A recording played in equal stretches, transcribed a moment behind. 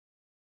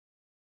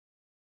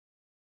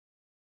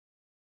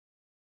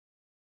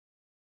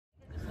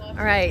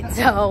All right,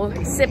 so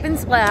sip and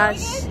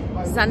splash,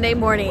 Sunday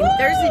morning.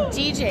 There's a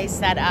DJ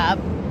set up.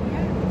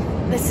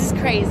 This is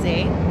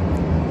crazy.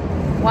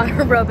 Water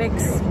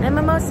aerobics and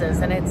mimosas,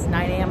 and it's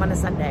 9 a.m. on a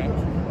Sunday.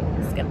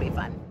 This is gonna be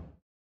fun.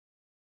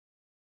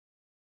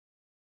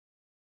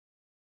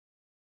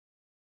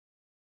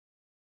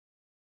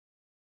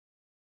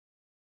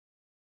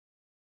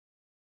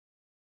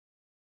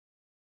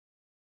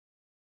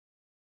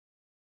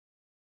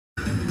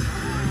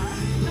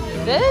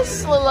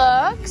 This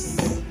looks,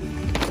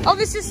 oh,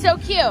 this is so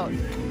cute.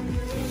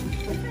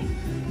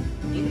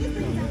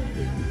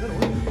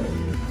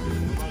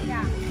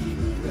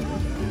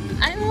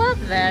 I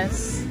love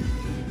this.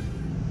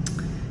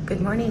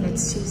 Good morning,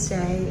 it's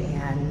Tuesday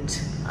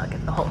and I'll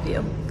get the whole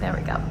view. There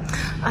we go.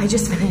 I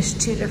just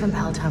finished 2 different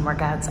Peloton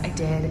workouts. I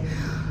did,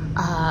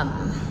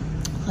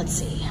 let's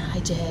see, I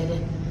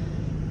did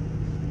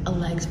a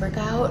legs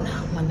workout,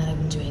 one that I've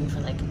been doing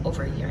for like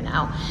over a year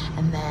now.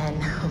 And then,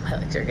 oh, my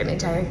legs are getting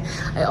tired.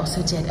 I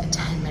also did a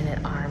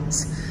 10-minute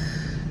arms.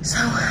 So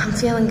I'm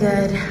feeling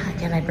good.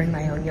 Again, I bring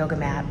my own yoga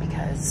mat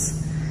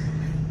because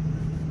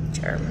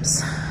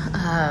germs.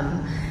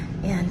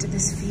 And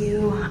this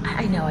view,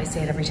 I know I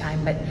say it every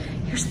time, but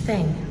here's the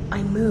thing.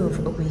 I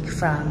move a week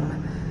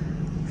from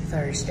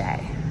Thursday,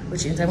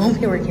 which means I won't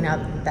be working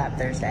out that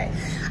Thursday.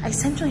 I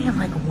essentially have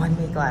like 1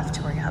 week left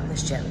to work out in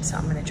this gym, so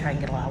I'm gonna try and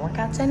get a lot of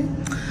workouts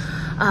in.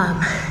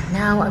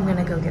 Now I'm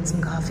gonna go get some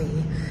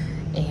coffee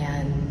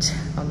and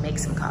I'll make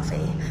some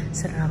coffee,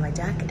 sit it on my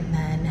deck, and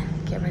then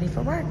get ready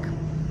for work.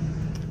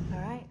 All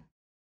right.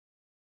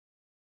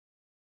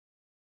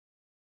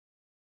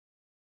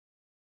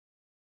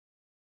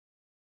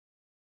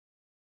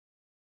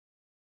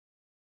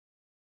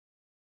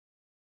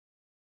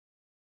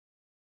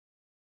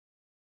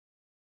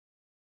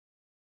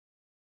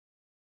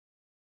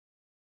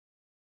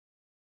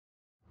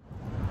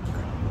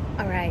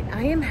 All right,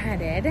 I am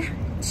headed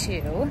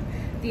to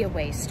the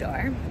Away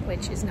store,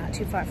 which is not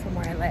too far from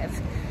where I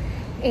live.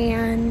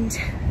 And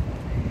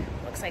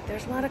looks like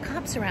there's a lot of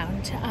cops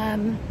around.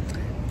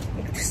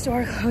 The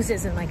store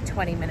closes in like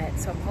 20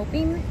 minutes, so I'm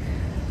hoping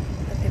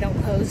that they don't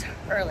close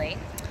early.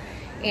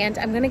 And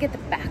I'm gonna get the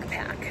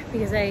backpack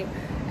because I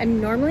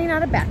am normally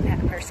not a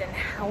backpack person.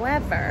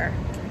 However,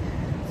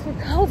 through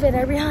COVID,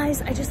 I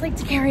realized I just like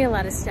to carry a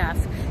lot of stuff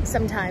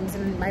sometimes,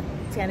 and my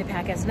fanny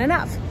pack isn't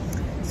enough.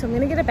 So I'm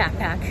gonna get a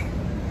backpack,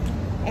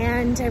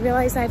 and I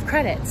realized I have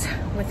credits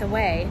with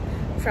Away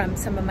from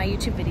some of my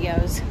YouTube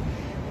videos,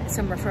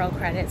 some referral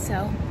credits,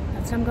 so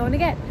that's what I'm going to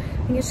get. I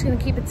think I'm just gonna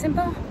keep it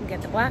simple and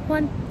get the black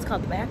one. It's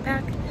called the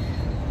backpack.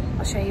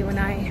 I'll show you when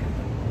I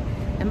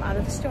am out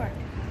of the store.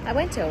 I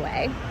went to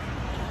Away.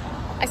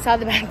 I saw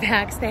the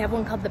backpacks. They have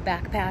one called the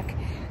backpack,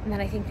 and then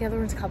I think the other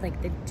one's called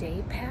like the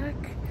day pack.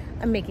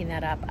 I'm making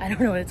that up. I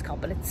don't know what it's called,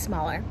 but it's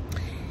smaller.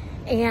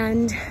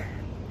 And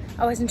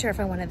I wasn't sure if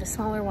I wanted the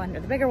smaller one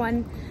or the bigger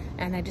one,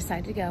 and I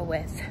decided to go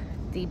with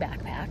the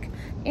backpack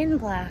in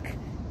black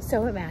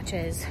so it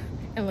matches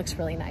and looks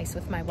really nice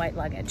with my white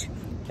luggage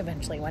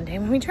eventually one day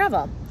when we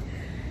travel.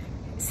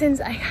 Since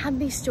I had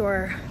these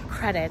store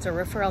credits or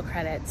referral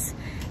credits,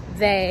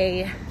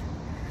 they,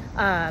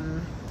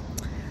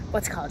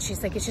 what's it called?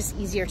 She's like, it's just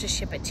easier to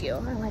ship it to you.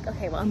 I'm like,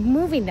 okay, well, I'm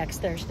moving next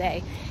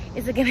Thursday.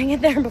 Is it gonna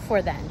get there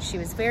before then? She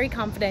was very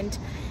confident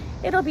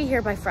it'll be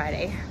here by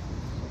Friday.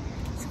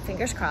 So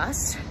fingers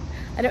crossed.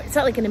 I don't, it's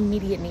not like an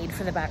immediate need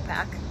for the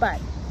backpack,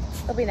 but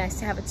it'll be nice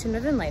to have it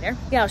sooner than later.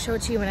 Yeah, I'll show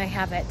it to you when I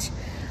have it.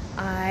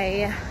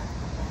 I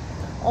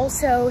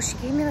also, she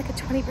gave me like a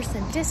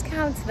 20%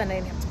 discount, so then I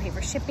didn't have to pay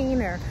for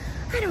shipping, or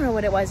I don't know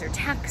what it was, or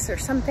tax or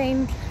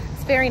something.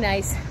 It's very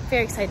nice,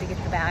 very excited to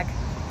get the bag.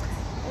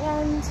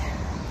 And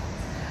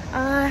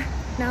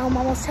now I'm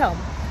almost home,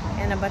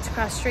 and I'm about to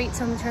cross the street,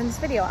 so I'm gonna turn this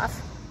video off.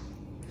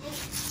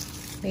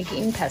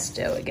 Making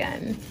pesto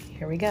again.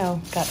 Here we go.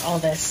 Got all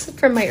this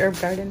from my herb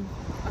garden.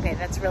 Okay,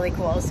 that's really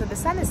cool. So the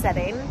sun is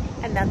setting,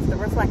 and that's the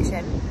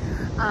reflection.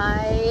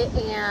 I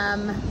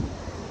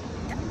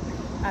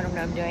don't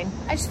know what I'm doing.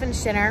 I just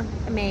finished dinner.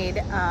 I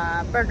made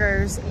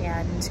burgers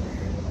and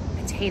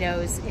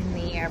potatoes in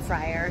the air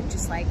fryer.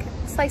 Just like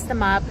slice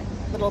them up,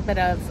 a little bit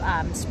of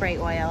spray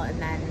oil,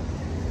 and then,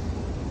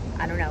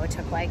 I don't know, it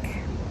took like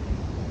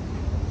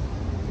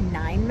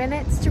 9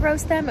 minutes to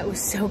roast them. It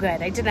was so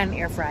good. I did it on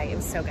air fry. It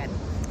was so good.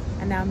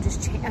 And now I'm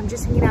just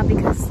hanging out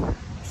because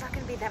there's not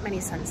gonna be that many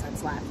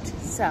sunsets left.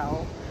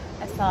 So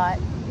I thought,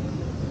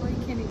 well, you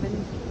can't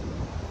even,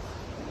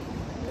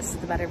 this is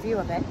the better view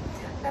of it.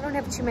 I don't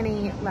have too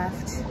many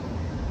left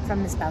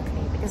from this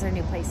balcony because our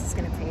new place is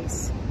gonna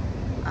face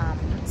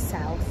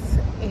south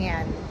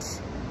and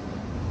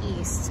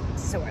east,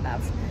 sort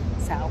of.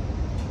 So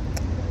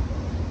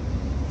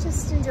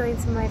just enjoying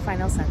some of my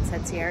final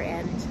sunsets here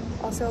and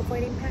also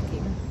avoiding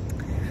packing.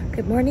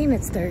 Good morning,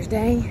 it's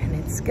Thursday, and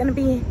it's gonna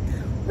be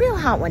real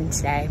hot one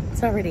today.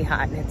 It's already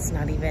hot and it's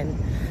not even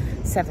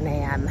 7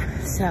 a.m.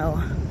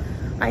 So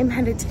I'm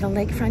headed to the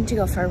lakefront to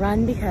go for a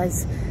run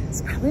because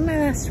it's probably my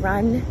last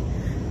run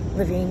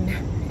living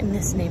in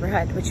this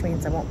neighborhood, which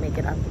means I won't make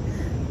it up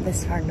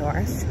this far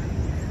north.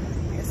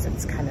 I guess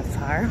it's kind of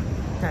far.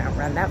 I don't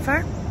run that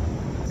far.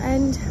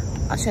 And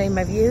I'll show you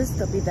my views.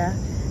 They'll be the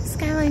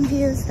skyline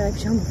views that I've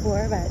shown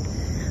before, but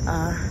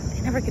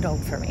they never get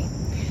old for me.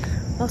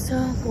 Also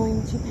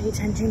going to pay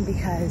attention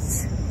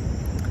because,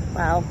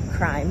 well,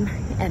 crime,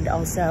 and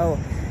also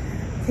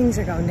things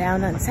are going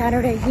down on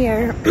Saturday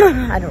here.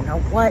 I don't know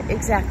what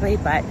exactly,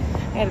 but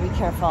I gotta be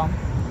careful.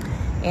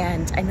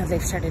 And I know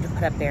they've started to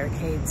put up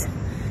barricades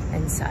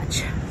and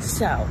such,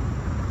 so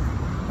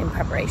in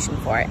preparation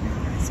for it.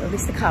 So at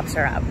least the cops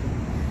are up.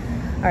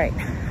 All right,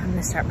 I'm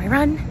gonna start my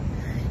run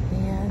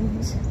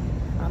and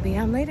I'll be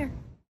on later.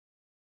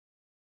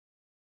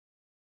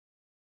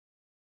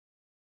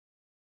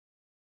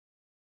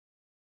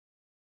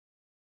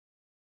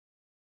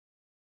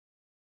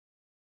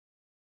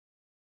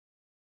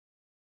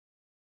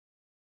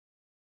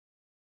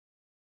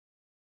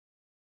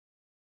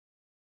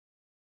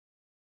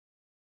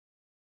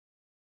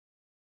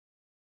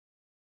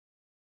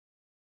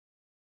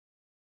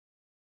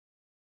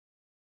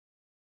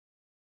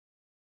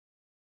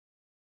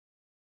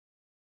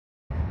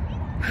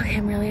 Okay,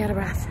 I'm really out of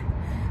breath,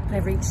 but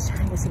I've reached,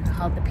 I guess you can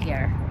call it the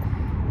pier,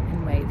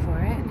 and wait for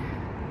it.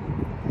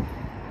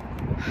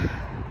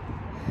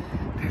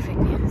 Perfect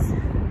views,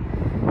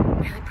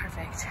 really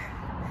perfect.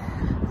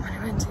 When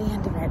I went to the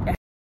end of it,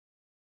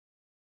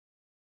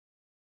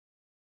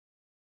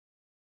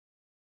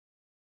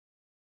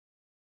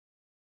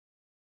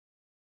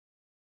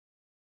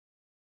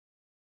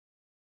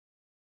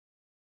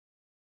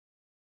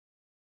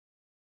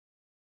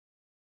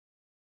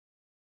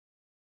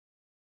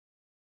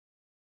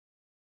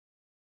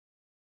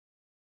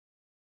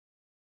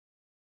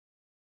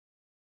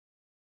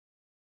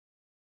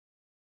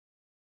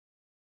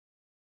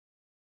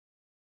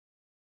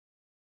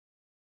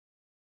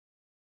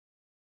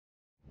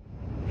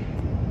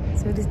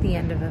 so it is the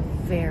end of a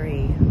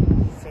very,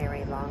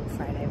 very long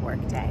Friday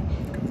work day.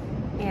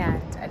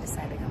 And I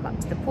decided to come up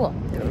to the pool.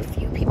 There were a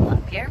few people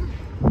up here.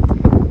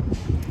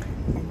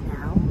 And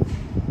now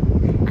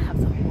I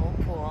have the whole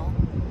pool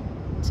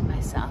to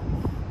myself.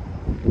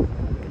 Look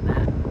at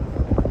that.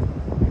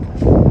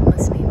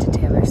 Listening to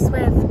Taylor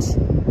Swift,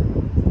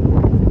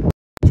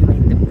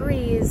 enjoying the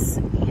breeze,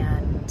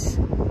 and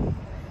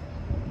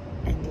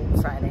ending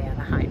Friday on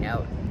a high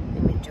note.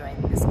 I'm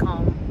enjoying this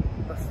calm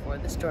before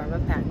the storm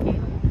of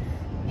packing.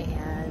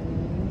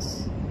 And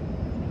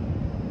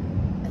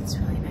it's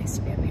really nice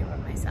to be up here by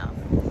myself.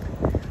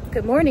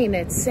 Good morning,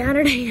 it's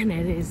Saturday and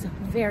it is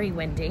very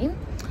windy.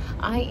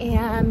 I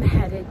am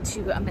headed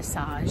to a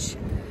massage,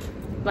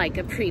 like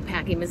a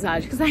pre-packing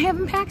massage, because I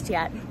haven't packed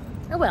yet.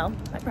 I will,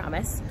 I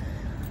promise.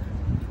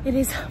 It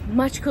is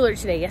much cooler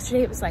today.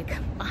 Yesterday it was like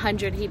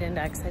 100 heat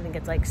index. I think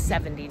it's like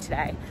 70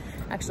 today.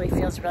 Actually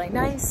feels really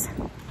nice.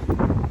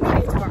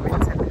 Maybe it's warmer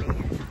than 70. I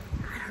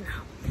don't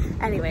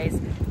know. Anyways,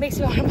 makes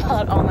me want to pull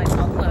out all my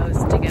fall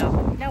clothes to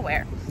go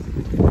nowhere.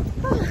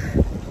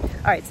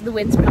 All right, so the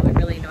wind's probably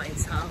really annoying,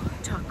 so I'll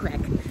talk quick.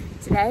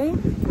 Today,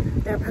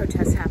 there are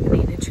protests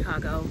happening in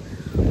Chicago,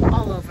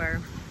 all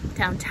over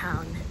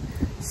downtown.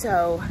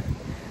 So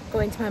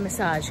going to my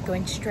massage,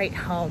 going straight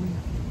home,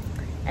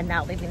 and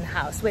not leaving the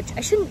house, which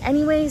I shouldn't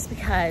anyways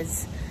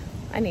because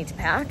I need to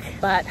pack,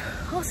 but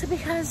also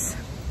because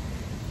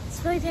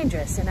it's really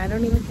dangerous and I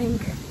don't even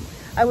think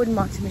I wouldn't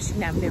walk to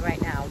Michigan Avenue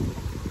right now.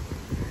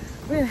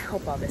 I really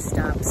hope all this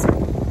stops. It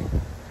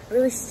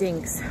really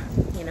stinks,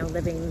 you know,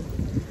 living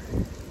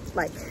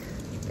like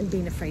and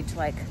being afraid to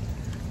like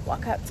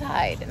walk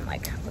outside and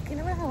like looking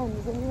around,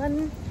 is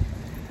anyone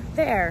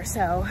there?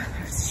 So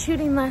there's a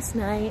shooting last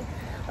night,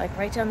 like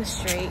right down the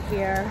street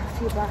here, a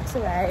few blocks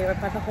away, or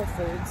by the Whole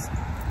Foods.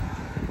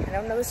 I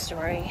don't know the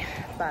story,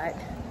 but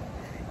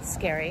it's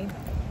scary.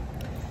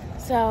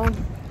 So,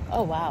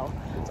 oh wow,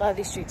 a lot of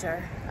these streets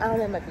are, oh,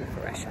 they might be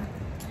for Russia.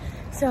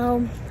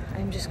 So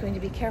I'm just going to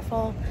be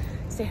careful,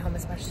 stay home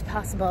as much as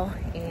possible,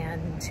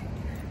 and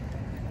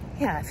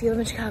yeah, if you live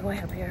in Chicago, I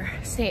hope you're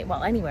staying,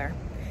 well, anywhere.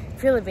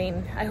 If you're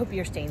living, I hope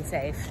you're staying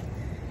safe.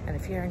 And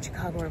if you're in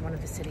Chicago or one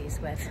of the cities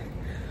with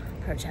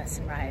protests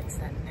and riots,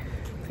 then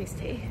please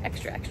stay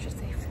extra, extra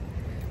safe.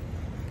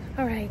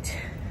 All right,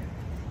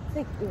 I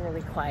think we're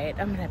really quiet.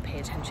 I'm gonna pay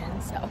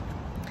attention, so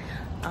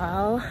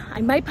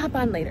I might pop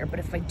on later, but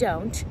if I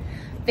don't,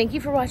 thank you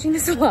for watching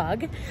this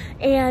vlog.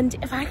 And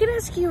if I could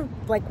ask you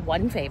like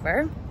one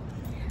favor,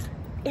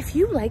 if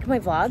you like my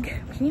vlog,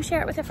 can you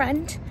share it with a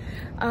friend?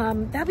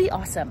 That'd be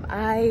awesome.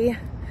 I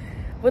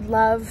would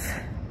love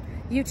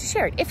you to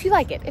share it if you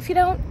like it. If you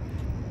don't,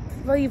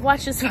 well, you've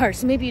watched this far,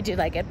 so maybe you do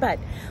like it, but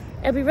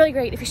it'd be really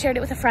great if you shared it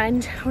with a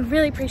friend. I would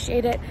really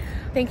appreciate it.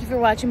 Thank you for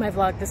watching my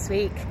vlog this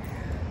week.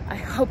 I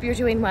hope you're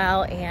doing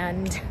well,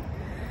 and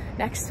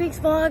next week's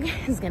vlog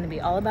is gonna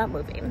be all about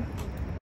moving.